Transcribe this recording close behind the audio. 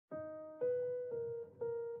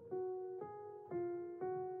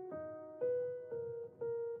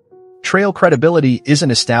Trail credibility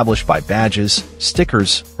isn't established by badges,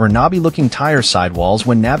 stickers, or knobby-looking tire sidewalls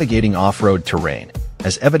when navigating off-road terrain,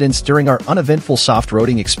 as evidenced during our uneventful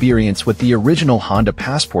soft-roading experience with the original Honda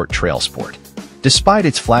Passport TrailSport. Despite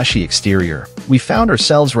its flashy exterior, we found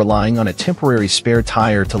ourselves relying on a temporary spare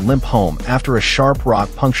tire to limp home after a sharp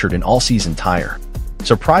rock punctured an all-season tire.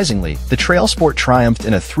 Surprisingly, the TrailSport triumphed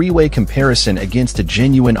in a three-way comparison against a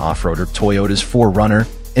genuine off-roader, Toyota's 4Runner,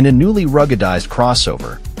 and a newly ruggedized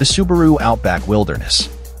crossover, the Subaru Outback Wilderness.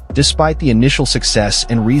 Despite the initial success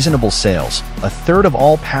and reasonable sales, a third of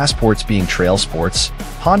all Passports being TrailSports,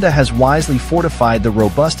 Honda has wisely fortified the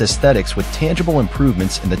robust aesthetics with tangible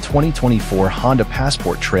improvements in the 2024 Honda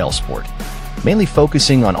Passport TrailSport, mainly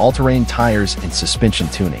focusing on all-terrain tires and suspension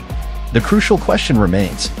tuning. The crucial question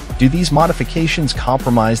remains, do these modifications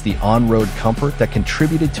compromise the on-road comfort that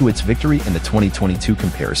contributed to its victory in the 2022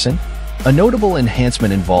 comparison? A notable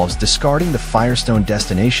enhancement involves discarding the Firestone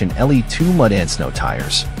Destination LE2 mud and snow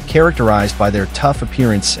tires, characterized by their tough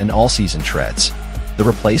appearance and all-season treads. The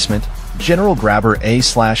replacement, General Grabber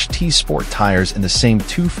A/T Sport tires in the same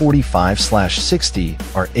 245/60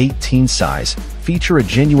 or 18 size, feature a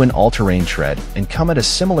genuine all-terrain tread and come at a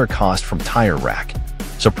similar cost from Tire Rack.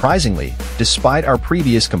 Surprisingly, despite our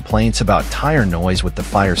previous complaints about tire noise with the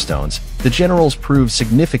Firestones, the Generals prove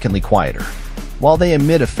significantly quieter. While they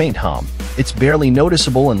emit a faint hum, it's barely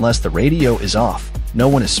noticeable unless the radio is off, no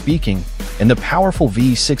one is speaking, and the powerful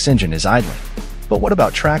V6 engine is idling. But what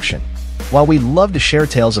about traction? While we love to share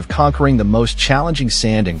tales of conquering the most challenging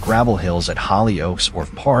sand and gravel hills at Hollyoaks or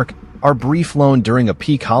Park, our brief loan during a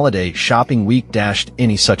peak holiday shopping week dashed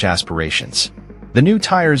any such aspirations. The new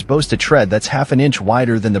tires boast a tread that's half an inch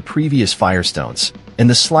wider than the previous Firestones, and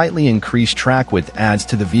the slightly increased track width adds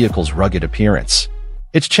to the vehicle's rugged appearance.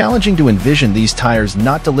 It's challenging to envision these tires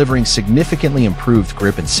not delivering significantly improved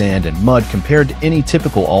grip in sand and mud compared to any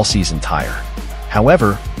typical all-season tire.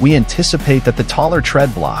 However, we anticipate that the taller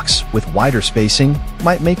tread blocks, with wider spacing,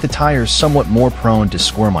 might make the tires somewhat more prone to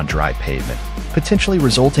squirm on dry pavement, potentially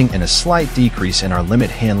resulting in a slight decrease in our limit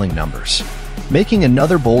handling numbers. Making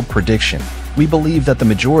another bold prediction, we believe that the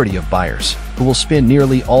majority of buyers, who will spend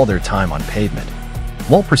nearly all their time on pavement,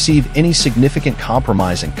 won't perceive any significant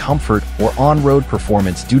compromise in comfort or on-road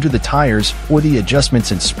performance due to the tires or the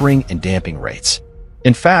adjustments in spring and damping rates.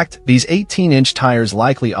 In fact, these 18-inch tires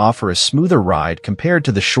likely offer a smoother ride compared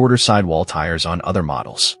to the shorter sidewall tires on other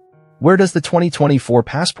models. Where does the 2024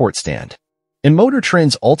 Passport stand? In Motor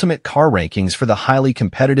Trend's Ultimate Car Rankings for the highly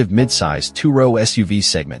competitive midsize two-row SUV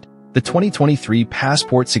segment, the 2023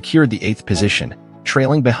 Passport secured the 8th position,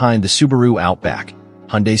 trailing behind the Subaru Outback,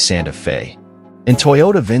 Hyundai Santa Fe, and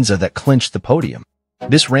Toyota Venza that clinched the podium.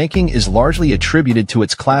 This ranking is largely attributed to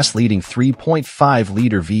its class-leading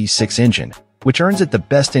 3.5-liter V6 engine, which earns it the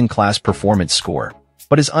best-in-class performance score,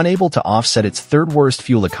 but is unable to offset its third-worst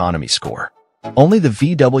fuel economy score. Only the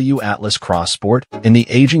VW Atlas Cross Sport and the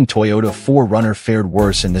aging Toyota 4Runner fared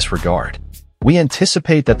worse in this regard. We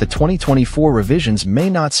anticipate that the 2024 revisions may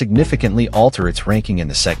not significantly alter its ranking in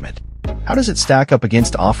the segment. How does it stack up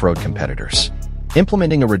against off-road competitors?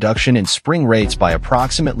 Implementing a reduction in spring rates by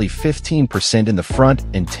approximately 15% in the front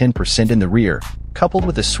and 10% in the rear, coupled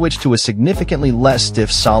with a switch to a significantly less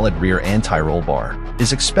stiff solid rear anti-roll bar,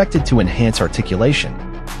 is expected to enhance articulation.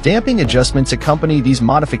 Damping adjustments accompany these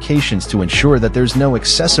modifications to ensure that there's no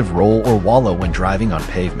excessive roll or wallow when driving on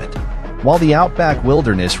pavement. While the Outback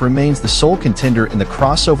Wilderness remains the sole contender in the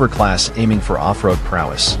crossover class aiming for off-road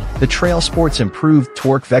prowess, the TrailSport's improved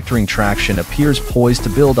torque vectoring traction appears poised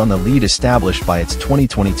to build on the lead established by its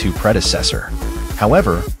 2022 predecessor.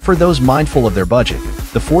 However, for those mindful of their budget,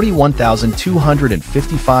 the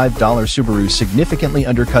 $41,255 Subaru significantly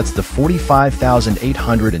undercuts the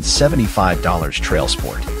 $45,875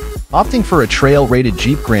 TrailSport. Opting for a trail-rated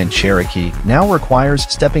Jeep Grand Cherokee now requires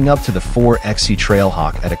stepping up to the 4xe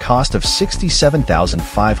Trailhawk at a cost of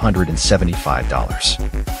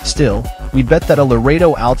 $67,575. Still, we bet that a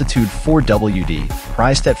Laredo Altitude 4WD,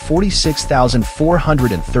 priced at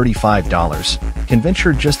 $46,435, can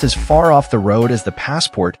venture just as far off the road as the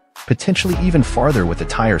Passport, potentially even farther with a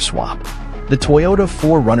tire swap. The Toyota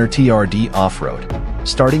 4Runner TRD Off-Road,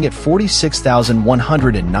 starting at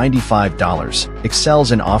 $46,195,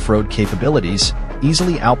 excels in off-road capabilities,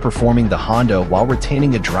 easily outperforming the Honda while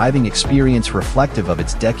retaining a driving experience reflective of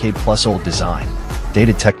its decade-plus-old design.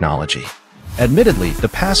 Dated technology. Admittedly, the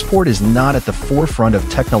Passport is not at the forefront of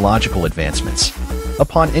technological advancements.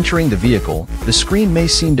 Upon entering the vehicle, the screen may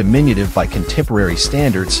seem diminutive by contemporary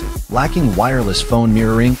standards, lacking wireless phone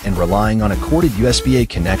mirroring and relying on a corded USB-A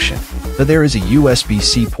connection, though there is a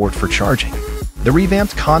USB-C port for charging. The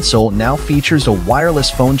revamped console now features a wireless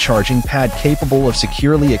phone charging pad capable of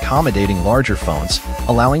securely accommodating larger phones,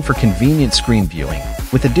 allowing for convenient screen viewing,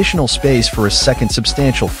 with additional space for a second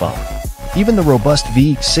substantial phone. Even the robust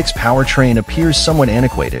V6 powertrain appears somewhat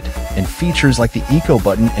antiquated, and features like the Eco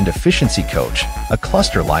button and Efficiency Coach, a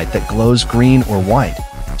cluster light that glows green or white,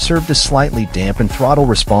 serve to slightly dampen throttle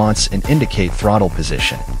response and indicate throttle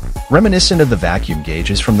position, reminiscent of the vacuum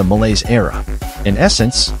gauges from the Malaise era. In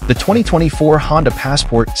essence, the 2024 Honda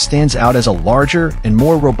Passport stands out as a larger and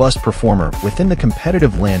more robust performer within the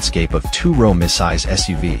competitive landscape of two-row midsize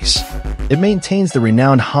SUVs. It maintains the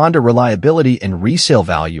renowned Honda reliability and resale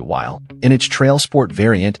value while, in its TrailSport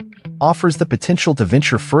variant, offers the potential to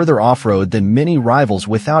venture further off-road than many rivals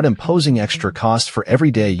without imposing extra costs for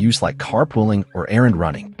everyday use like carpooling or errand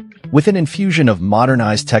running. With an infusion of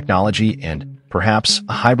modernized technology and, perhaps,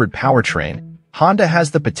 a hybrid powertrain, Honda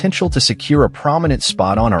has the potential to secure a prominent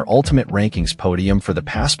spot on our Ultimate Rankings podium for the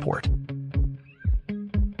Passport.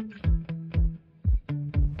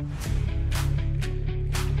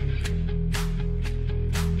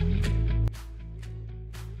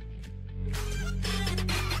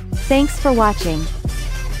 Thanks for watching.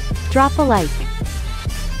 Drop a like,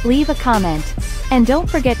 leave a comment, and don't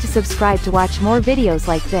forget to subscribe to watch more videos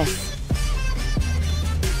like this.